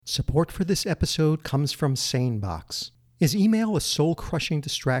Support for this episode comes from SaneBox. Is email a soul-crushing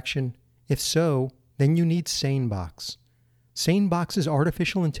distraction? If so, then you need SaneBox. SaneBox's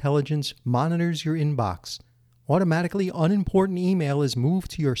artificial intelligence monitors your inbox. Automatically unimportant email is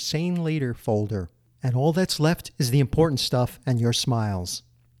moved to your Sane Later folder, and all that's left is the important stuff and your smiles.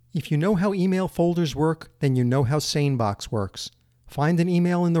 If you know how email folders work, then you know how SaneBox works. Find an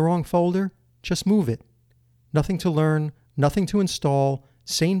email in the wrong folder? Just move it. Nothing to learn, nothing to install.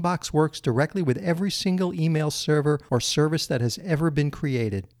 SaneBox works directly with every single email server or service that has ever been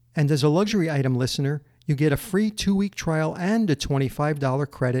created. And as a luxury item listener, you get a free 2-week trial and a $25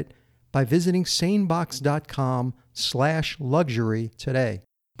 credit by visiting sanebox.com/luxury today.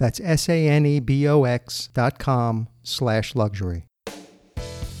 That's sanebox.com/luxury.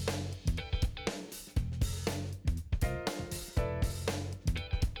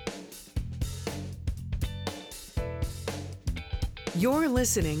 You're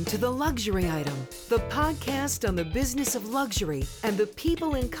listening to The Luxury Item, the podcast on the business of luxury and the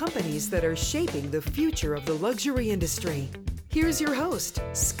people and companies that are shaping the future of the luxury industry. Here's your host,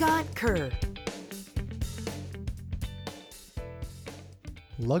 Scott Kerr.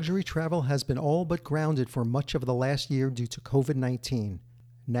 Luxury travel has been all but grounded for much of the last year due to COVID-19.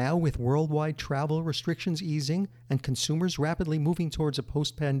 Now, with worldwide travel restrictions easing and consumers rapidly moving towards a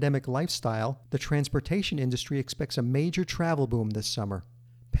post-pandemic lifestyle, the transportation industry expects a major travel boom this summer.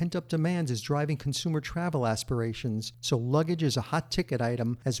 Pent-up demand is driving consumer travel aspirations, so luggage is a hot-ticket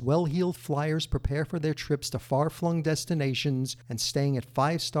item as well-heeled flyers prepare for their trips to far-flung destinations and staying at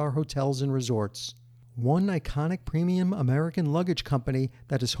 5-star hotels and resorts. One iconic premium American luggage company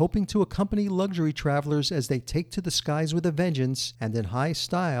that is hoping to accompany luxury travelers as they take to the skies with a vengeance and in high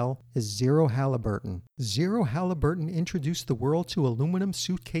style is Zero Halliburton. Zero Halliburton introduced the world to aluminum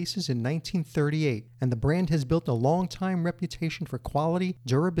suitcases in 1938, and the brand has built a long-time reputation for quality,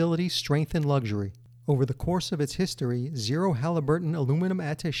 durability, strength, and luxury. Over the course of its history, Zero Halliburton aluminum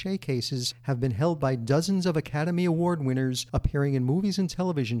attaché cases have been held by dozens of Academy Award winners appearing in movies and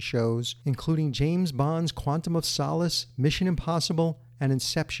television shows, including James Bond's Quantum of Solace, Mission Impossible, and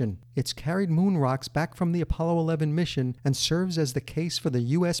Inception. It's carried moon rocks back from the Apollo 11 mission and serves as the case for the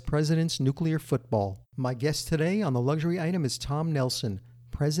U.S. President's nuclear football. My guest today on The Luxury Item is Tom Nelson,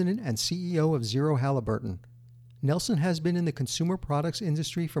 President and CEO of Zero Halliburton. Nelson has been in the consumer products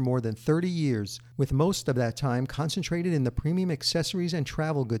industry for more than 30 years, with most of that time concentrated in the premium accessories and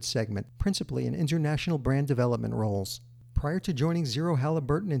travel goods segment, principally in international brand development roles. Prior to joining Zero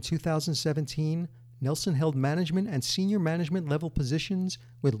Halliburton in 2017, Nelson held management and senior management level positions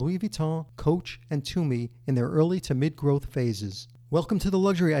with Louis Vuitton, Coach, and Tumi in their early to mid-growth phases. Welcome to The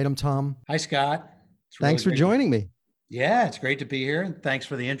Luxury Item, Tom. Hi, Scott. Thanks for joining me. Yeah, it's great to be here, and thanks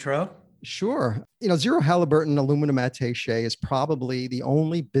for the intro. Sure. Zero Halliburton aluminum attaché is probably the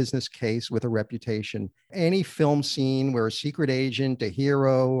only business case with a reputation. Any film scene where a secret agent, a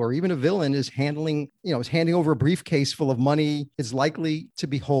hero, or even a villain is handing over a briefcase full of money is likely to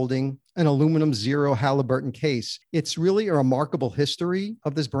be holding an aluminum Zero Halliburton case. It's really a remarkable history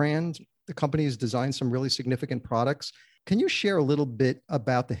of this brand. The company has designed some really significant products. Can you share a little bit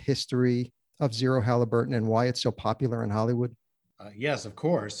about the history of Zero Halliburton and why it's so popular in Hollywood? Yes, of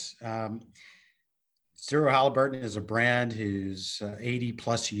course. Zero Halliburton is a brand whose 80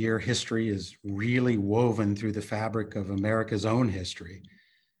 plus year history is really woven through the fabric of America's own history.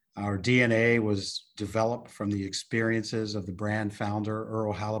 Our DNA was developed from the experiences of the brand founder,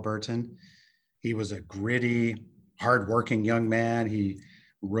 Earl Halliburton. He was a gritty, hardworking young man. He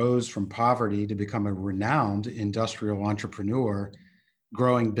rose from poverty to become a renowned industrial entrepreneur,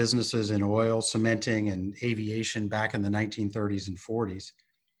 growing businesses in oil, cementing, and aviation back in the 1930s and 40s.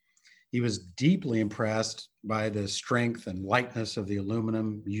 He was deeply impressed by the strength and lightness of the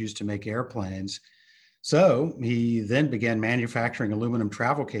aluminum used to make airplanes. So he then began manufacturing aluminum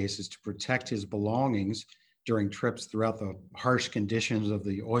travel cases to protect his belongings during trips throughout the harsh conditions of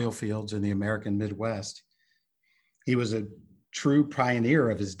the oil fields in the American Midwest. He was a true pioneer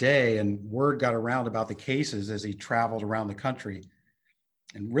of his day, and word got around about the cases as he traveled around the country.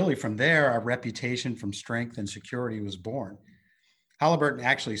 And really from there, our reputation from strength and security was born. Halliburton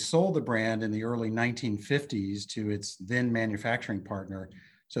actually sold the brand in the early 1950s to its then manufacturing partner.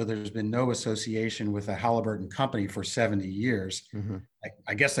 So there's been no association with the Halliburton company for 70 years. Mm-hmm.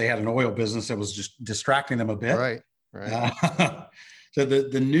 I guess they had an oil business that was just distracting them a bit. Right. So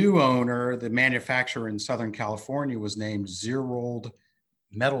the new owner, the manufacturer in Southern California, was named Zerold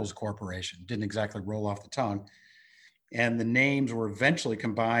Metals Corporation. Didn't exactly roll off the tongue. And the names were eventually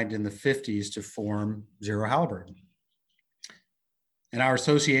combined in the 50s to form Zero Halliburton. And our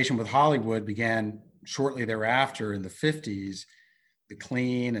association with Hollywood began shortly thereafter in the 50s. The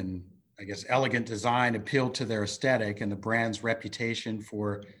clean and, I guess, elegant design appealed to their aesthetic, and the brand's reputation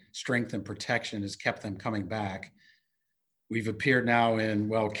for strength and protection has kept them coming back. We've appeared now in,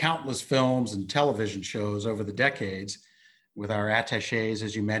 well, countless films and television shows over the decades with our attachés,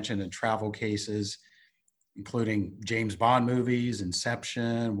 as you mentioned, and travel cases, including James Bond movies,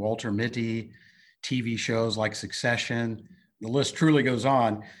 Inception, Walter Mitty, TV shows like Succession. The list truly goes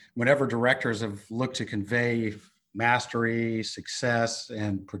on. Whenever directors have looked to convey mastery, success,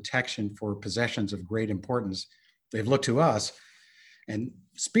 and protection for possessions of great importance, they've looked to us. And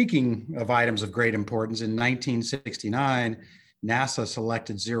speaking of items of great importance, in 1969, NASA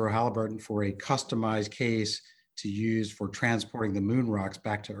selected Zero Halliburton for a customized case to use for transporting the moon rocks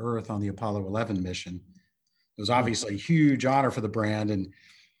back to Earth on the Apollo 11 mission. It was obviously a huge honor for the brand and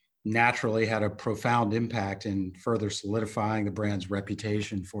naturally had a profound impact in further solidifying the brand's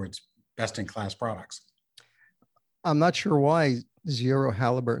reputation for its best-in-class products. I'm not sure why Zero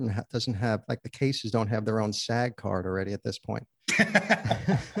Halliburton doesn't have, like, the cases don't have their own SAG card already at this point.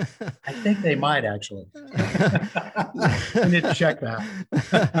 I think they might actually. I need to check that.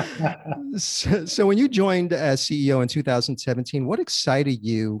 So when you joined as CEO in 2017, what excited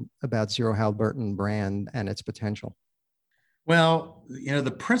you about Zero Halliburton brand and its potential? Well,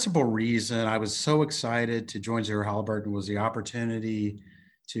 the principal reason I was so excited to join Zero Halliburton was the opportunity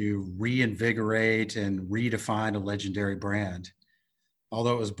to reinvigorate and redefine a legendary brand.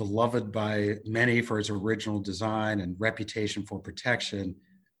 Although it was beloved by many for its original design and reputation for protection,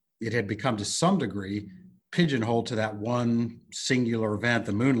 it had become to some degree pigeonholed to that one singular event,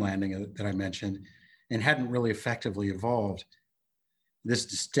 the moon landing that I mentioned, and hadn't really effectively evolved. This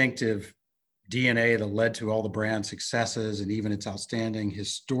distinctive DNA that led to all the brand's successes and even its outstanding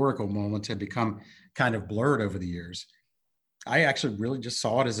historical moments had become kind of blurred over the years. I actually really just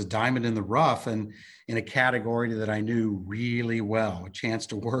saw it as a diamond in the rough and in a category that I knew really well, a chance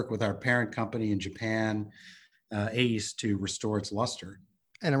to work with our parent company in Japan, ACE, to restore its luster.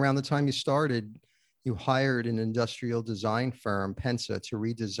 And around the time you started, you hired an industrial design firm, Pensa, to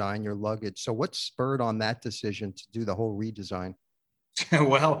redesign your luggage. So what spurred on that decision to do the whole redesign?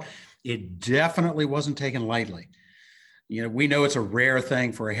 Well, it definitely wasn't taken lightly. We know it's a rare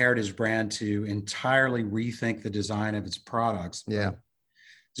thing for a heritage brand to entirely rethink the design of its products. Yeah.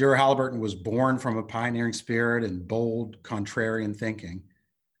 Zero Halliburton was born from a pioneering spirit and bold, contrarian thinking.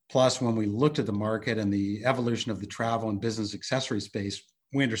 Plus, when we looked at the market and the evolution of the travel and business accessory space,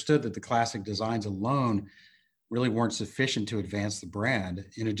 we understood that the classic designs alone really weren't sufficient to advance the brand.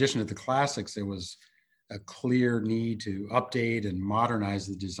 In addition to the classics, there was a clear need to update and modernize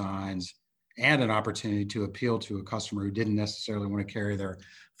the designs and an opportunity to appeal to a customer who didn't necessarily want to carry their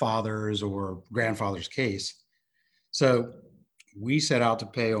father's or grandfather's case. So we set out to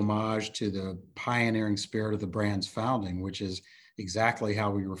pay homage to the pioneering spirit of the brand's founding, which is exactly how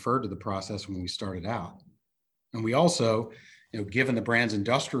we referred to the process when we started out. And we also, given the brand's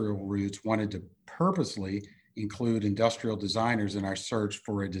industrial roots, wanted to purposely include industrial designers in our search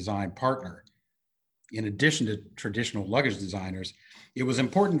for a design partner. In addition to traditional luggage designers, it was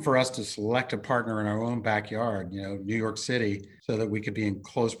important for us to select a partner in our own backyard, New York City, so that we could be in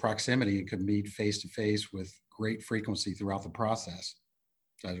close proximity and could meet face to face with great frequency throughout the process.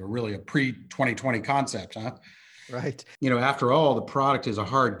 So it's really a pre-2020 concept, huh? Right. After all, the product is a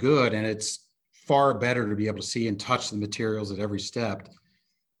hard good, and it's far better to be able to see and touch the materials at every step.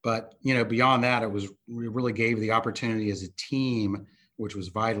 But, beyond that, we really gave the opportunity as a team, which was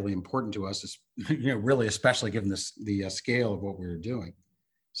vitally important to us, really, especially given the scale of what we were doing.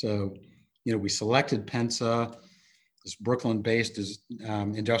 So, we selected Pensa, this Brooklyn-based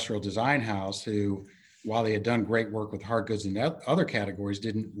industrial design house, who, while they had done great work with hard goods and other categories,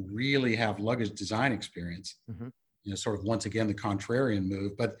 didn't really have luggage design experience. Mm-hmm. Sort of once again the contrarian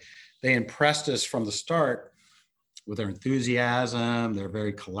move, but they impressed us from the start with their enthusiasm, their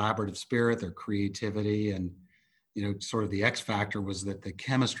very collaborative spirit, their creativity, and sort of the X factor was that the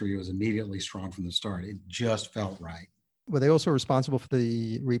chemistry was immediately strong from the start. It just felt right. Were they also responsible for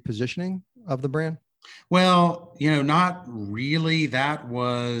the repositioning of the brand? Well, not really. The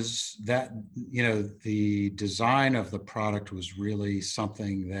design of the product was really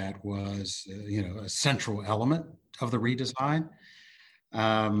something that was, a central element of the redesign.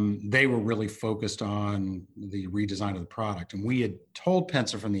 They were really focused on the redesign of the product. And we had told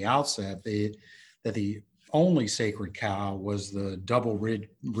Pensa from the outset that the only sacred cow was the double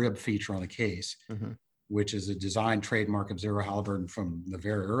rib feature on the case, mm-hmm. which is a design trademark of Zero Halliburton from the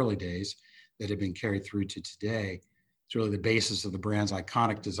very early days that had been carried through to today. It's really the basis of the brand's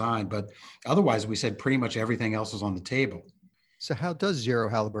iconic design. But otherwise, we said pretty much everything else is on the table. So how does Zero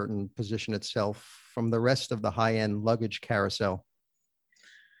Halliburton position itself from the rest of the high-end luggage carousel?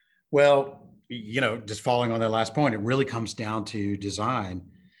 Well, just following on that last point, it really comes down to design.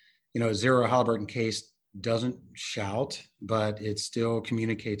 Zero Halliburton case doesn't shout, but it still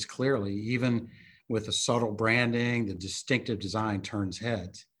communicates clearly. Even with the subtle branding, the distinctive design turns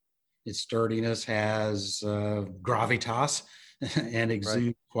heads. Its sturdiness has gravitas and Right.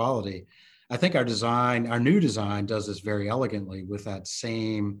 exudes quality. I think our new design does this very elegantly with that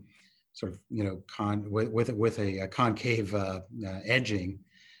same sort of, with a concave edging,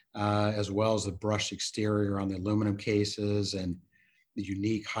 as well as the brushed exterior on the aluminum cases and the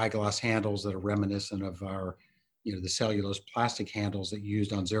unique high gloss handles that are reminiscent of our, the cellulose plastic handles that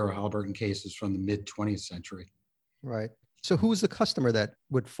used on Zero Halliburton cases from the mid 20th century. Right. So who is the customer that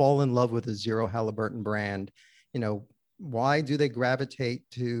would fall in love with the Zero Halliburton brand? Why do they gravitate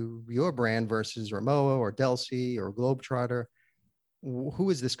to your brand versus Rimowa or Delsey or Globetrotter? Who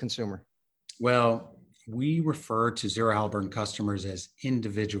is this consumer? Well, we refer to Zero Halliburton customers as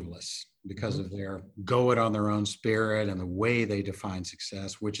individualists because of their go it on their own spirit and the way they define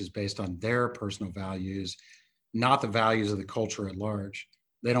success, which is based on their personal values, not the values of the culture at large.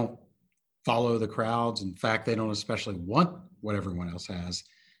 They don't follow the crowds. In fact, they don't especially want what everyone else has,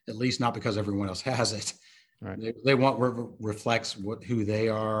 at least not because everyone else has it. Right. They want what reflects who they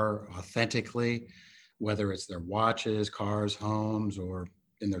are authentically, whether it's their watches, cars, homes, or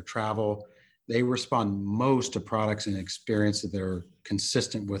in their travel. They respond most to products and experience that are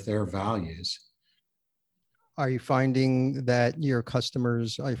consistent with their values. Are you finding that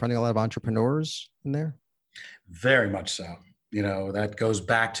are you finding a lot of entrepreneurs in there? Very much so. That goes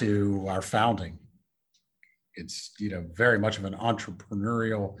back to our founding. It's, very much of an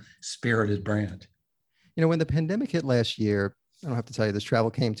entrepreneurial spirited brand. When the pandemic hit last year, I don't have to tell you, this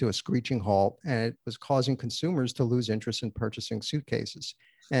travel came to a screeching halt, and it was causing consumers to lose interest in purchasing suitcases.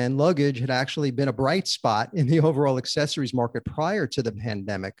 And luggage had actually been a bright spot in the overall accessories market prior to the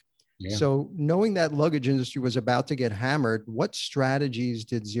pandemic. Yeah. So knowing that luggage industry was about to get hammered, what strategies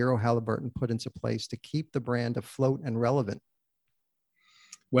did Zero Halliburton put into place to keep the brand afloat and relevant?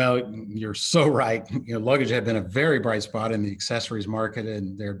 Well, you're so right. Luggage had been a very bright spot in the accessories market,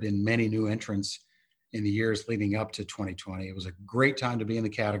 and there have been many new entrants in the years leading up to 2020. It was a great time to be in the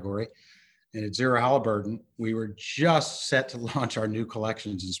category. And at Zero Halliburton, we were just set to launch our new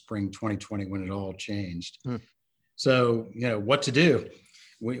collections in spring 2020 when it all changed. So, what to do?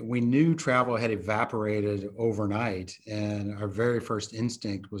 We knew travel had evaporated overnight, and our very first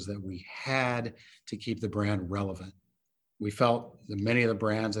instinct was that we had to keep the brand relevant. We felt that many of the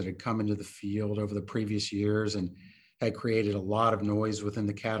brands that had come into the field over the previous years and had created a lot of noise within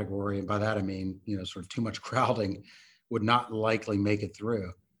the category, and by that I mean, sort of too much crowding, would not likely make it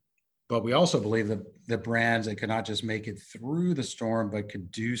through. But we also believe that the brands that could not just make it through the storm, but could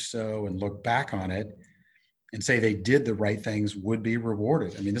do so and look back on it and say they did the right things would be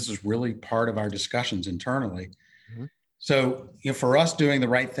rewarded. I mean, this is really part of our discussions internally. Mm-hmm. So, for us, doing the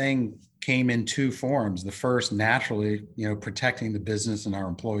right thing came in two forms. The first, naturally, protecting the business and our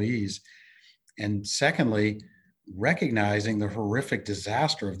employees. And secondly, recognizing the horrific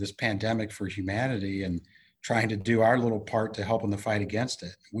disaster of this pandemic for humanity and trying to do our little part to help in the fight against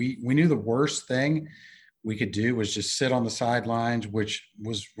it. We knew the worst thing we could do was just sit on the sidelines, which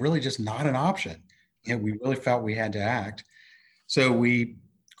was really just not an option. We really felt we had to act. So we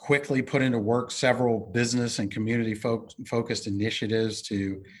quickly put into work several business and community focused initiatives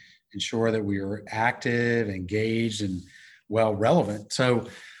to ensure that we were active, engaged, and relevant. So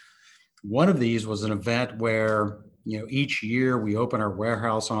one of these was an event where, each year we open our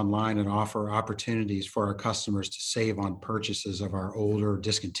warehouse online and offer opportunities for our customers to save on purchases of our older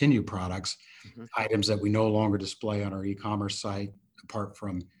discontinued products, items that we no longer display on our e-commerce site apart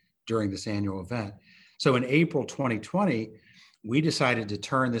from during this annual event. So in April 2020, we decided to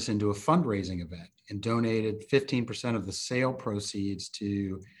turn this into a fundraising event and donated 15% of the sale proceeds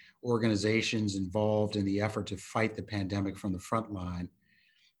to organizations involved in the effort to fight the pandemic from the front line.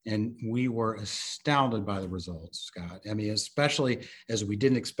 And we were astounded by the results, Scott. I mean, especially as we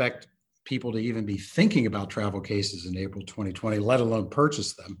didn't expect people to even be thinking about travel cases in April 2020, let alone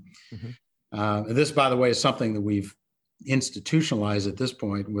purchase them. And this, by the way, is something that we've institutionalized at this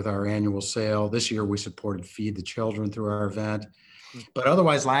point with our annual sale. This year, we supported Feed the Children through our event. But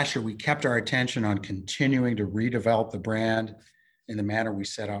otherwise, last year, we kept our attention on continuing to redevelop the brand in the manner we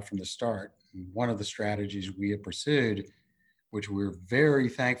set out from the start. And one of the strategies we have pursued, which we were very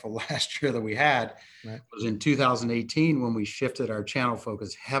thankful last year that we had, was in 2018 when we shifted our channel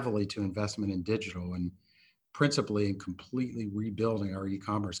focus heavily to investment in digital and principally in completely rebuilding our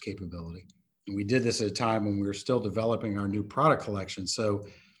e-commerce capability. And we did this at a time when we were still developing our new product collection. So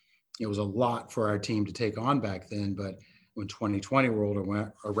it was a lot for our team to take on back then, but when 2020 rolled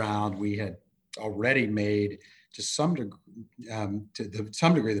around, we had already made to some degree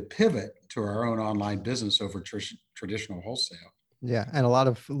the pivot to our own online business over traditional wholesale. Yeah, and a lot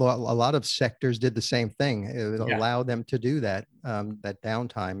of sectors did the same thing. It allowed them to do that that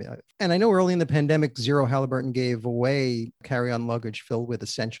downtime. And I know early in the pandemic, Zero Halliburton gave away carry-on luggage filled with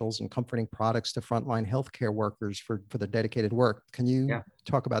essentials and comforting products to frontline healthcare workers for the dedicated work. Can you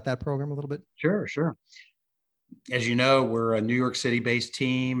talk about that program a little bit? Sure. As you know, we're a New York City-based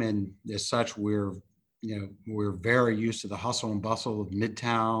team, and as such, we're very used to the hustle and bustle of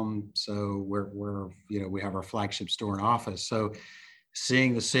Midtown. So we have our flagship store and office. So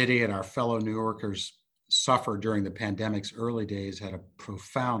seeing the city and our fellow New Yorkers suffer during the pandemic's early days had a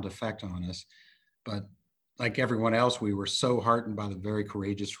profound effect on us. But like everyone else, we were so heartened by the very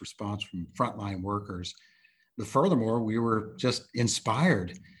courageous response from frontline workers. But furthermore, we were just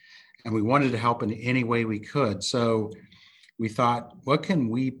inspired, and we wanted to help in any way we could. So we thought, what can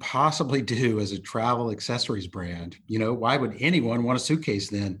we possibly do as a travel accessories brand? Why would anyone want a suitcase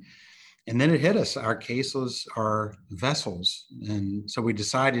then? And then it hit us. Our cases are vessels. And so we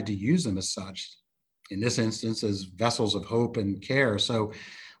decided to use them as such, in this instance, as vessels of hope and care. So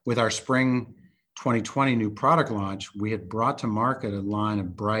with our spring 2020 new product launch, we had brought to market a line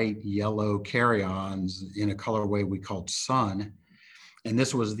of bright yellow carry-ons in a colorway we called Sun. And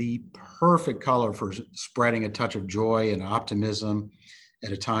this was the perfect color for spreading a touch of joy and optimism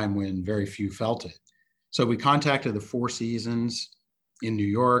at a time when very few felt it. So we contacted the Four Seasons in New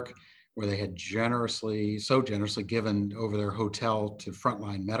York, where they had so generously given over their hotel to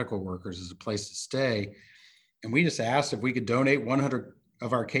frontline medical workers as a place to stay. And we just asked if we could donate 100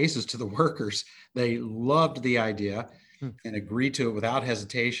 of our cases to the workers. They loved the idea and agreed to it without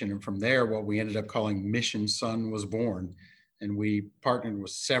hesitation. And from there, what we ended up calling Mission Sun was born. And we partnered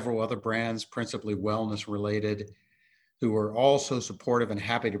with several other brands, principally wellness related, who were also supportive and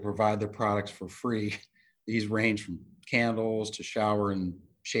happy to provide their products for free. These range from candles to shower and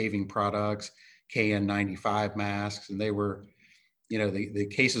shaving products, KN95 masks. And they were, the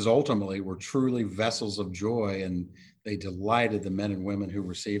cases ultimately were truly vessels of joy, and they delighted the men and women who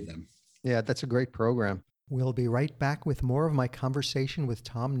received them. Yeah, that's a great program. We'll be right back with more of my conversation with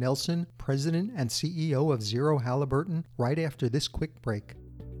Tom Nelson, President and CEO of Zero Halliburton, right after this quick break.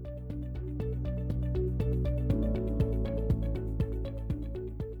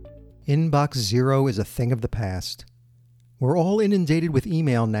 Inbox zero is a thing of the past. We're all inundated with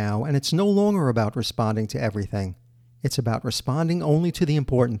email now, and it's no longer about responding to everything. It's about responding only to the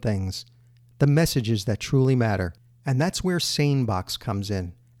important things, the messages that truly matter. And that's where SaneBox comes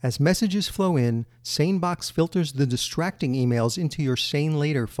in. As messages flow in, SaneBox filters the distracting emails into your Sane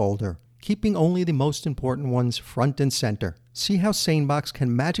Later folder, keeping only the most important ones front and center. See how SaneBox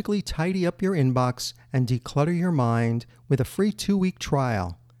can magically tidy up your inbox and declutter your mind with a free 2-week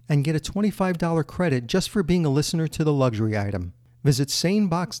trial, and get a $25 credit just for being a listener to the luxury item. Visit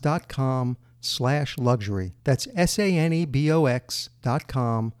sanebox.com/luxury. That's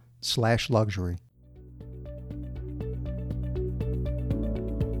SANEBOX.com/luxury.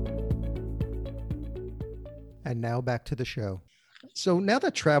 And now back to the show. So now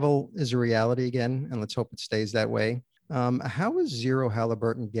that travel is a reality again, and let's hope it stays that way, how is Zero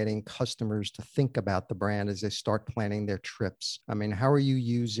Halliburton getting customers to think about the brand as they start planning their trips? I mean, how are you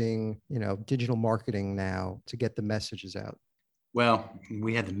using, digital marketing now to get the messages out? Well,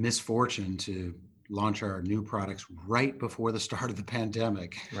 we had the misfortune to launch our new products right before the start of the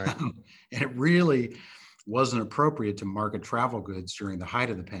pandemic. Right. And it really wasn't appropriate to market travel goods during the height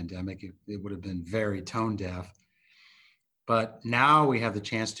of the pandemic. It would have been very tone deaf. But now we have the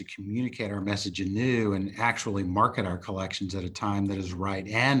chance to communicate our message anew and actually market our collections at a time that is right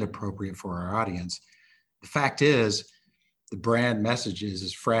and appropriate for our audience. The fact is, the brand message is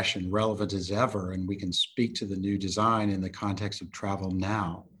as fresh and relevant as ever, and we can speak to the new design in the context of travel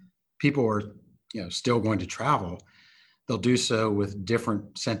now. People are, still going to travel. They'll do so with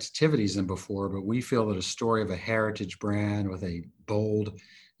different sensitivities than before, but we feel that a story of a heritage brand with a bold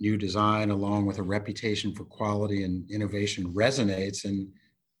new design, along with a reputation for quality and innovation, resonates and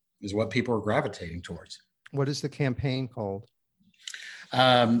is what people are gravitating towards. What is the campaign called?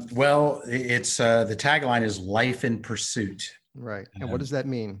 Well, it's the tagline is "Life in Pursuit." Right. And what does that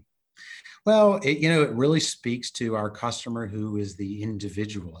mean? Well, it really speaks to our customer who is the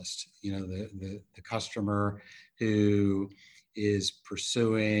individualist, the customer who is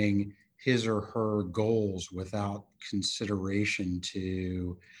pursuing his or her goals without consideration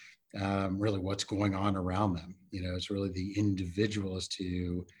to really what's going on around them. It's really the individualist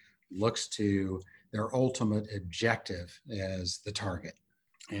who looks to their ultimate objective as the target.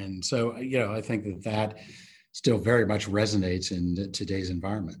 And so, I think that still very much resonates in today's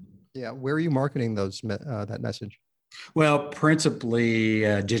environment. Yeah. Where are you marketing that message? Well, principally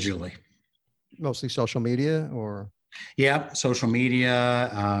digitally. Mostly social media or? Yeah, social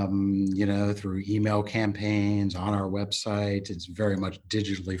media, through email campaigns on our website. It's very much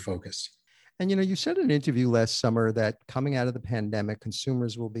digitally focused. And you said in an interview last summer that coming out of the pandemic,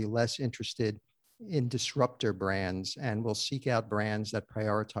 consumers will be less interested in disruptor brands and will seek out brands that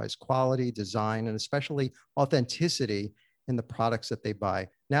prioritize quality, design, and especially authenticity in the products that they buy.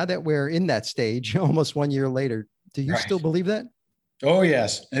 Now that we're in that stage, almost 1 year later, do you still Right. believe that? Oh,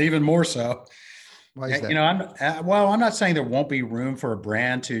 yes, and even more so. Why is that? I'm not saying there won't be room for a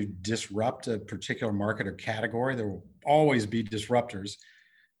brand to disrupt a particular market or category. There will always be disruptors,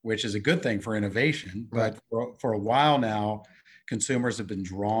 which is a good thing for innovation. Right. But for a while now, consumers have been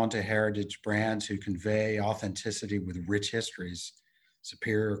drawn to heritage brands who convey authenticity with rich histories,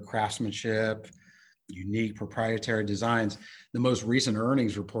 superior craftsmanship, unique proprietary designs. The most recent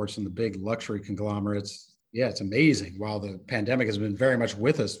earnings reports from the big luxury conglomerates, yeah, it's amazing. While the pandemic has been very much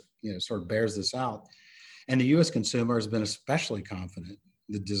with us, sort of bears this out. And the US consumer has been especially confident.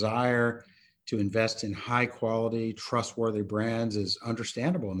 The desire to invest in high quality, trustworthy brands is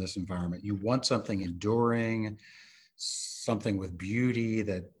understandable in this environment. You want something enduring, something with beauty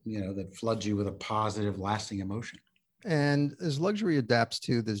that floods you with a positive, lasting emotion. And as luxury adapts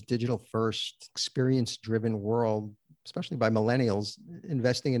to this digital first, experience driven world, especially by millennials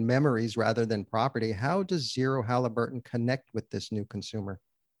investing in memories rather than property, how does Zero Halliburton connect with this new consumer?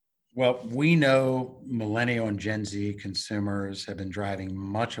 Well, we know millennial and Gen Z consumers have been driving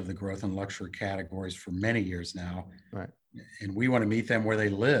much of the growth in luxury categories for many years now. Right. And we want to meet them where they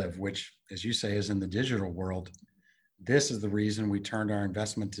live, which, as you say, is in the digital world. This is the reason we turned our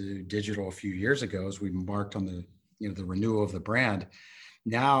investment to digital a few years ago as we embarked on the renewal of the brand.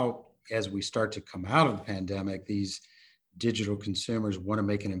 Now, as we start to come out of the pandemic, these digital consumers want to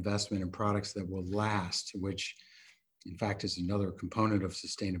make an investment in products that will last, which in fact is another component of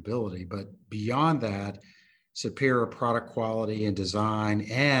sustainability. But beyond that, superior product quality and design,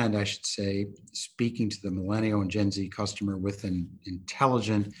 and I should say, speaking to the millennial and Gen Z customer with an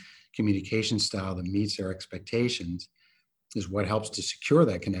intelligent communication style that meets their expectations is what helps to secure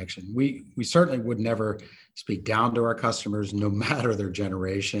that connection. We certainly would never speak down to our customers, no matter their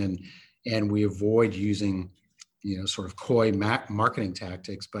generation, and we avoid using, sort of coy marketing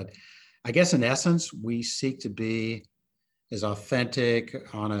tactics. But I guess in essence, we seek to be as authentic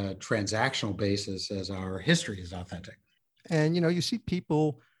on a transactional basis as our history is authentic. And you see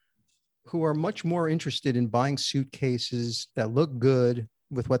people who are much more interested in buying suitcases that look good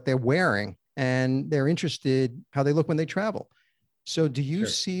with what they're wearing, and they're interested how they look when they travel. So do you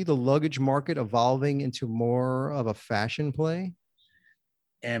see the luggage market evolving into more of a fashion play?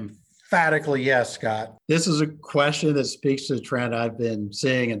 Emphatically, yes, Scott. This is a question that speaks to the trend I've been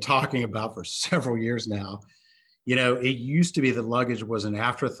seeing and talking about for several years now. It used to be that luggage was an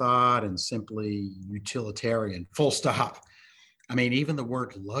afterthought and simply utilitarian, full stop. I mean, even the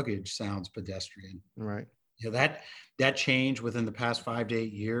word luggage sounds pedestrian. Right. That changed within the past 5 to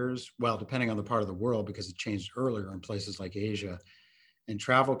 8 years. Well, depending on the part of the world, because it changed earlier in places like Asia. And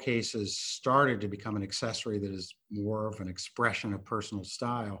travel cases started to become an accessory that is more of an expression of personal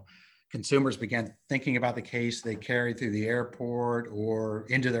style. Consumers began thinking about the case they carried through the airport or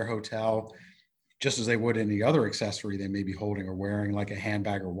into their hotel, just as they would any other accessory they may be holding or wearing, like a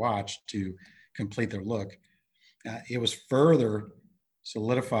handbag or watch, to complete their look. It was further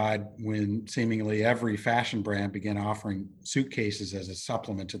solidified when seemingly every fashion brand began offering suitcases as a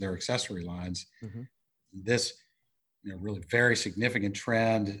supplement to their accessory lines. Mm-hmm. This really very significant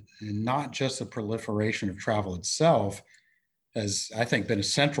trend, and not just the proliferation of travel itself, has, I think, been a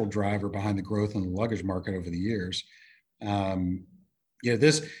central driver behind the growth in the luggage market over the years.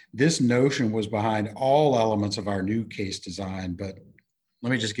 This notion was behind all elements of our new case design, but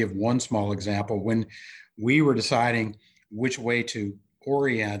let me just give one small example. When we were deciding which way to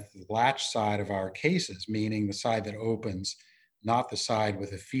orient the latch side of our cases, meaning the side that opens, not the side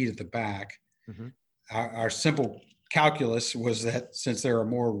with the feet at the back, mm-hmm. our simple calculus was that since there are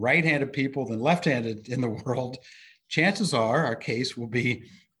more right-handed people than left-handed in the world, chances are our case will be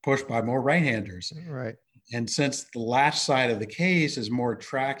pushed by more right-handers. Right. And since the latch side of the case is more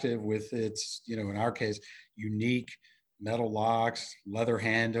attractive with its, in our case, unique metal locks, leather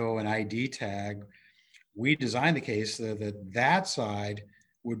handle, and ID tag, we designed the case so that side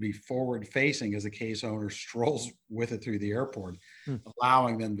would be forward facing as the case owner strolls with it through the airport,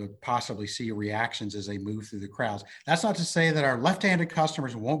 allowing them to possibly see reactions as they move through the crowds. That's not to say that our left-handed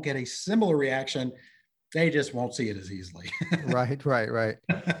customers won't get a similar reaction They just won't see it as easily. Right, right, right.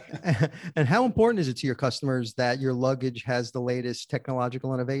 And how important is it to your customers that your luggage has the latest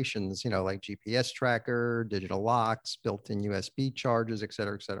technological innovations, like GPS tracker, digital locks, built-in USB chargers, et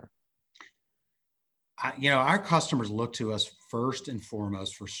cetera, et cetera? Our customers look to us first and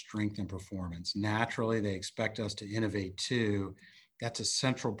foremost for strength and performance. Naturally, they expect us to innovate too. That's a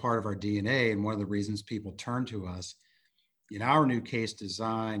central part of our DNA, and one of the reasons people turn to us. In our new case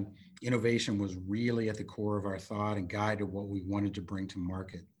design, innovation was really at the core of our thought and guided what we wanted to bring to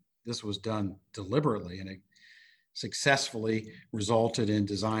market. This was done deliberately, and it successfully resulted in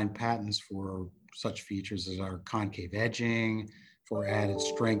design patents for such features as our concave edging, for added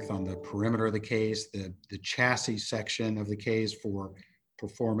strength on the perimeter of the case, the chassis section of the case for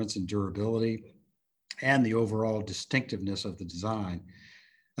performance and durability, and the overall distinctiveness of the design.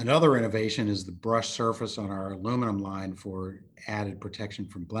 Another innovation is the brushed surface on our aluminum line for added protection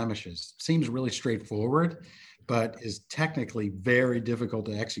from blemishes. Seems really straightforward, but is technically very difficult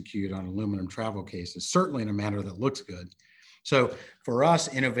to execute on aluminum travel cases, certainly in a manner that looks good. So for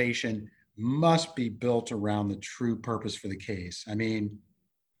us, innovation must be built around the true purpose for the case. I mean,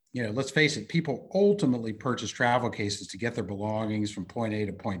 let's face it, people ultimately purchase travel cases to get their belongings from point A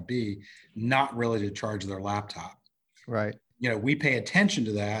to point B, not really to charge their laptop. Right. We pay attention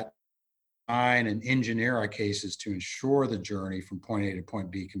to that, design and engineer our cases to ensure the journey from point A to point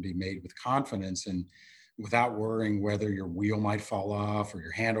B can be made with confidence and without worrying whether your wheel might fall off or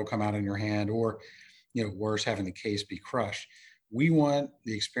your hand will come out in your hand, or, worse, having the case be crushed. We want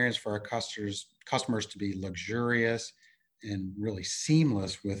the experience for our customers to be luxurious and really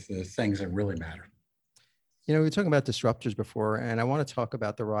seamless with the things that really matter. We were talking about disruptors before, and I want to talk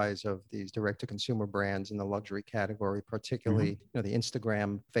about the rise of these direct-to-consumer brands in the luxury category, particularly, the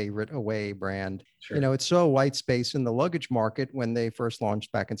Instagram favorite Away brand. Sure. It saw a white space in the luggage market when they first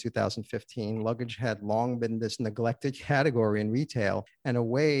launched back in 2015. Luggage had long been this neglected category in retail, and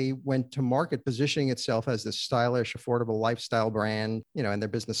Away went to market positioning itself as this stylish, affordable lifestyle brand, and their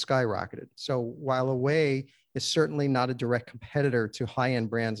business skyrocketed. So while Away is certainly not a direct competitor to high-end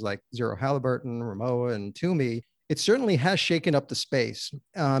brands like Zero Halliburton, Rimowa, and Tumi, it certainly has shaken up the space.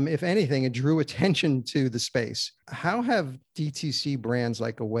 If anything, it drew attention to the space. How have DTC brands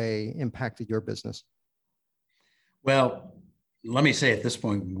like Away impacted your business? Well, let me say at this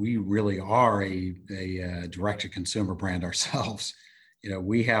point, we really are a direct-to-consumer brand ourselves.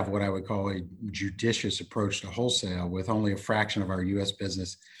 We have what I would call a judicious approach to wholesale with only a fraction of our U.S.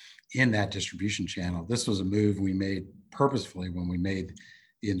 business in that distribution channel. This was a move we made purposefully when we made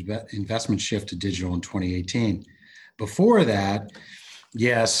the investment shift to digital in 2018. Before that,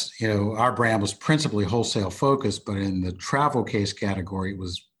 yes, our brand was principally wholesale focused, but in the travel case category, it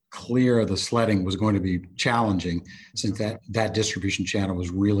was clear the sledding was going to be challenging since that distribution channel was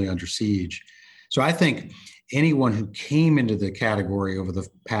really under siege. So I think anyone who came into the category over the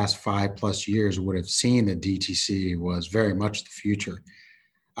past 5+ years would have seen that DTC was very much the future.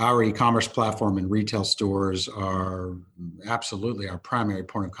 Our e-commerce platform and retail stores are absolutely our primary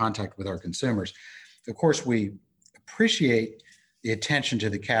point of contact with our consumers. Of course, we appreciate the attention to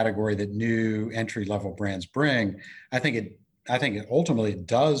the category that new entry-level brands bring. I think it ultimately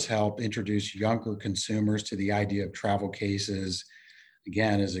does help introduce younger consumers to the idea of travel cases,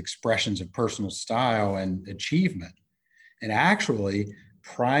 again, as expressions of personal style and achievement, and actually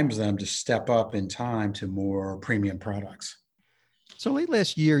primes them to step up in time to more premium products. So late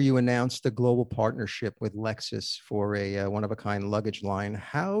last year, you announced a global partnership with Lexus for a one-of-a-kind luggage line.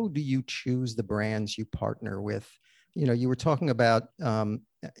 How do you choose the brands you partner with? You were talking about, how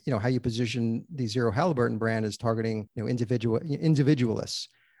you position the Zero Halliburton brand as targeting, individualists.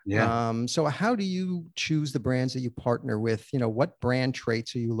 Yeah. So how do you choose the brands that you partner with? What brand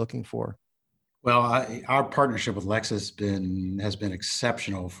traits are you looking for? Well, our partnership with Lexus has been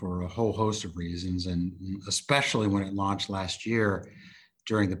exceptional for a whole host of reasons, and especially when it launched last year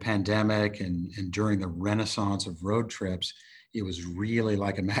during the pandemic and during the renaissance of road trips. It was really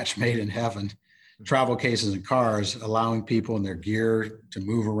like a match made in heaven. Travel cases and cars, allowing people and their gear to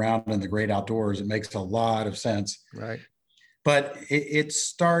move around in the great outdoors. It makes a lot of sense. Right. But it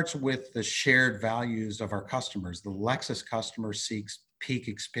starts with the shared values of our customers. The Lexus customer seeks peak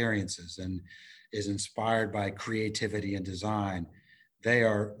experiences and is inspired by creativity and design. They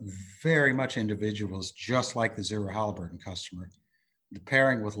are very much individuals, just like the Zero Halliburton customer. The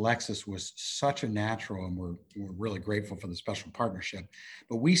pairing with Lexus was such a natural, and we're really grateful for the special partnership.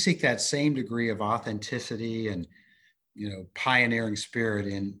 But we seek that same degree of authenticity and pioneering spirit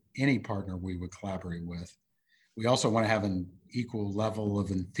in any partner we would collaborate with. we also want to have an equal level of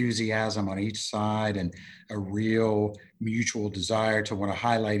enthusiasm on each side and a real mutual desire to want to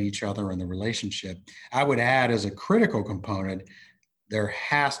highlight each other in the relationship. I would add, as a critical component, there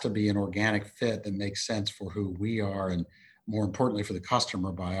has to be an organic fit that makes sense for who we are, and more importantly for the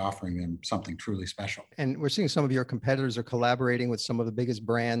customer, by offering them something truly special. And we're seeing some of your competitors are collaborating with some of the biggest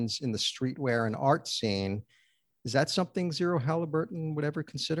brands in the streetwear and art scene. Is that something Zero Halliburton would ever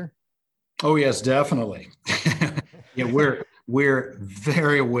consider? Oh yes, definitely. Yeah, we're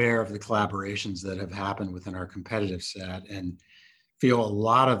very aware of the collaborations that have happened within our competitive set, and feel a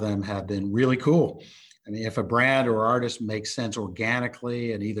lot of them have been really cool. I mean, if a brand or artist makes sense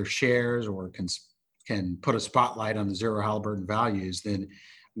organically and either shares or can put a spotlight on the Zero Halliburton values, then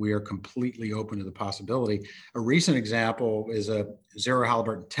we are completely open to the possibility. A recent example is a Zero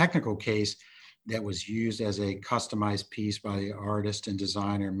Halliburton technical case that was used as a customized piece by the artist and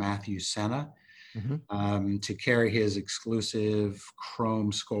designer Matthew Senna, to carry his exclusive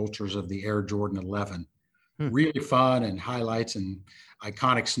chrome sculptures of the Air Jordan 11. Really fun, and highlights an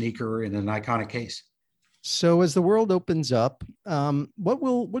iconic sneaker in an iconic case. So as the world opens up, what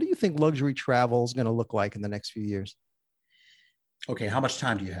do you think luxury travel is going to look like in the next few years? Okay, how much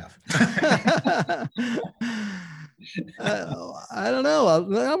time do you have? I don't know.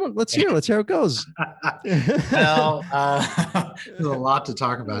 Let's hear how it goes. Well, there's a lot to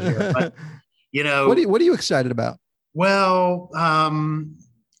talk about here, but what are you excited about? Well,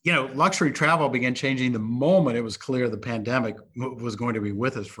 luxury travel began changing the moment it was clear the pandemic was going to be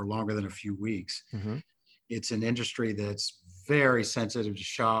with us for longer than a few weeks. It's an industry that's very sensitive to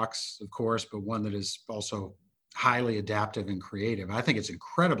shocks, of course, but one that is also highly adaptive and creative. I think it's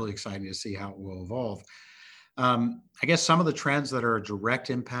incredibly exciting to see how it will evolve. I guess some of the trends that are a direct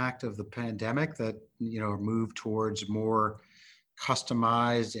impact of the pandemic that, move towards more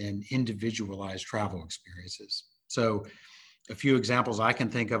customized and individualized travel experiences. So a few examples I can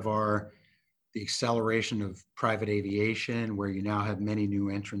think of are the acceleration of private aviation, where you now have many new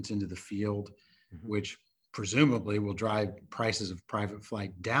entrants into the field, which presumably will drive prices of private flight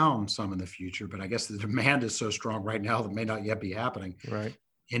down some in the future. But I guess the demand is so strong right now that may not yet be happening. Right.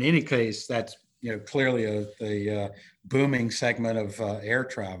 In any case, that's clearly a booming segment of air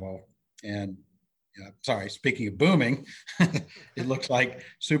travel. And speaking of booming, it looks like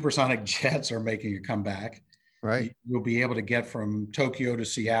supersonic jets are making a comeback. Right. You'll be able to get from Tokyo to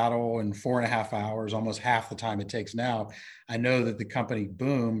Seattle in 4.5 hours, almost half the time it takes now. I know that the company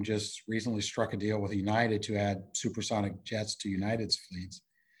Boom just recently struck a deal with United to add supersonic jets to United's fleets.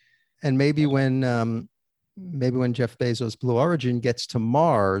 And maybe when Jeff Bezos' Blue Origin gets to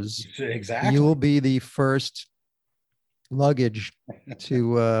Mars, exactly, you will be the first luggage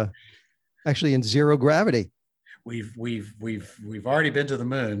to actually in zero gravity. We've already been to the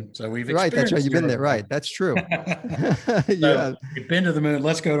moon, so we've right. That's right. You've been there, right? That's true. Yeah, we've been to the moon.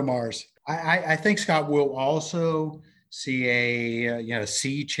 Let's go to Mars. I think, Scott, we'll also see a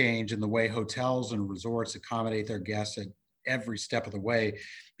sea change in the way hotels and resorts accommodate their guests at every step of the way.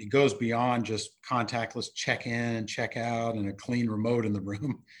 It goes beyond just contactless check-in and check-out and a clean remote in the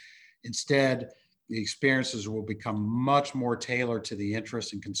room. Instead, the experiences will become much more tailored to the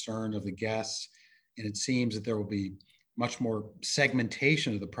interests and concern of the guests. And it seems that there will be much more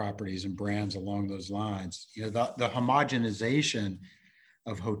segmentation of the properties and brands along those lines. The homogenization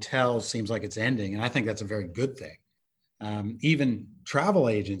of hotels seems like it's ending, and I think that's a very good thing. Even travel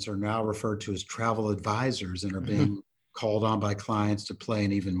agents are now referred to as travel advisors and are being called on by clients to play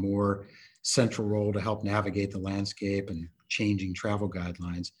an even more central role to help navigate the landscape and changing travel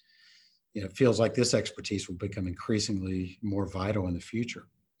guidelines. It feels like this expertise will become increasingly more vital in the future.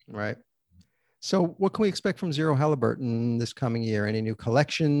 Right. So what can we expect from Zero Halliburton this coming year? Any new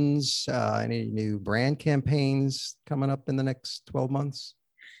collections, any new brand campaigns coming up in the next 12 months?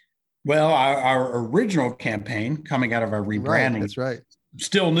 Well, our original campaign coming out of our rebranding. Right, that's right.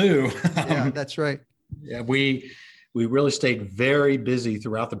 Still new. Yeah, that's right. Yeah, we really stayed very busy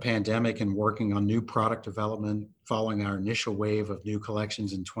throughout the pandemic and working on new product development following our initial wave of new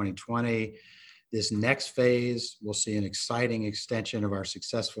collections in 2020. This next phase, we'll see an exciting extension of our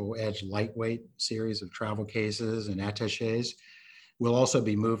successful Edge lightweight series of travel cases and attachés. We'll also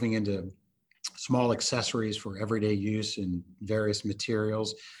be moving into small accessories for everyday use in various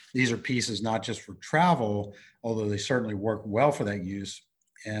materials. These are pieces not just for travel, although they certainly work well for that use.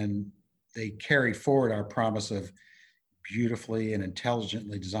 And they carry forward our promise of beautifully and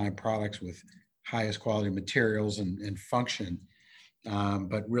intelligently designed products with highest quality materials and function.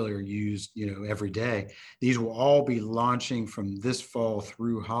 But really are used, every day. These will all be launching from this fall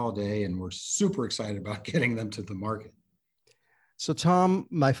through holiday, and we're super excited about getting them to the market. So, Tom,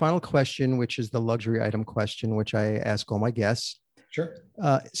 my final question, which is the luxury item question, which I ask all my guests. Sure.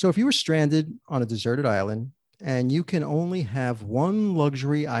 So if you were stranded on a deserted island and you can only have one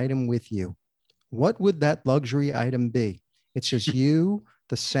luxury item with you, what would that luxury item be? It's just you,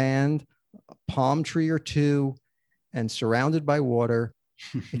 the sand, a palm tree or two, and surrounded by water.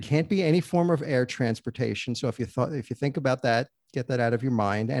 It can't be any form of air transportation. So if you think about that, get that out of your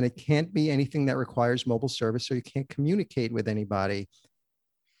mind. And it can't be anything that requires mobile service, so you can't communicate with anybody.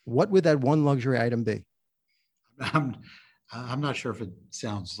 What would that one luxury item be? I'm not sure if it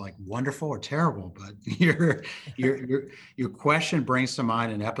sounds like wonderful or terrible, but your question brings to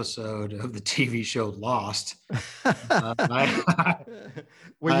mind an episode of the TV show Lost.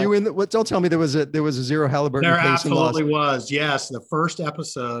 Were you in? Don't tell me there was a Zero Halliburton there case in Lost. absolutely was. Yes, the first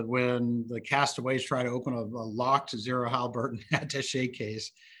episode when the castaways try to open a locked Zero Halliburton attaché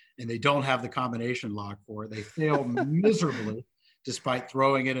case, and they don't have the combination lock for it. They fail miserably, despite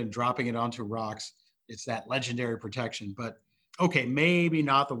throwing it and dropping it onto rocks. It's that legendary protection, but okay, maybe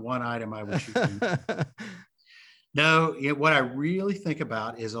not the one item I would choose. No, what I really think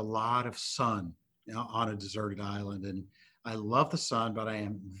about is a lot of sun on a deserted island. And I love the sun, but I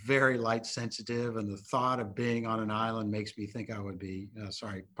am very light sensitive. And the thought of being on an island makes me think I would be,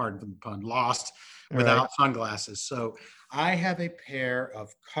 sorry, pardon the pun, lost without sunglasses. So I have a pair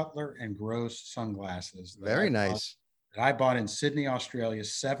of Cutler and Gross sunglasses. Very nice. That I bought in Sydney, Australia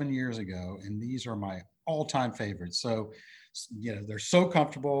 7 years ago. And these are my all-time favorites. So, they're so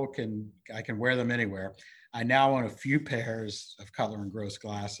comfortable. I can wear them anywhere. I now own a few pairs of Cutler and Gross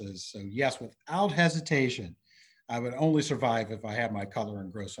glasses. So yes, without hesitation, I would only survive if I had my Cutler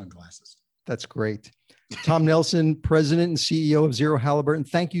and Gross sunglasses. That's great. Tom Nelson, President and CEO of Zero Halliburton.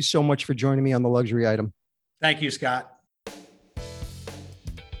 Thank you so much for joining me on the luxury item. Thank you, Scott.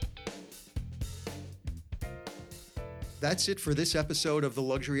 That's it for this episode of the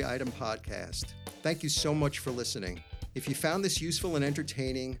Luxury Item Podcast. Thank you so much for listening. If you found this useful and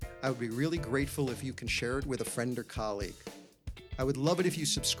entertaining, I would be really grateful if you can share it with a friend or colleague. I would love it if you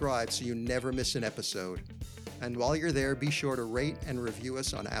subscribe so you never miss an episode. And while you're there, be sure to rate and review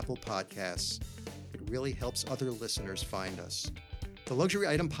us on Apple Podcasts. It really helps other listeners find us. The Luxury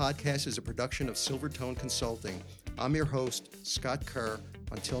Item Podcast is a production of Silvertone Consulting. I'm your host, Scott Kerr.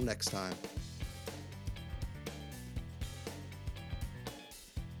 Until next time.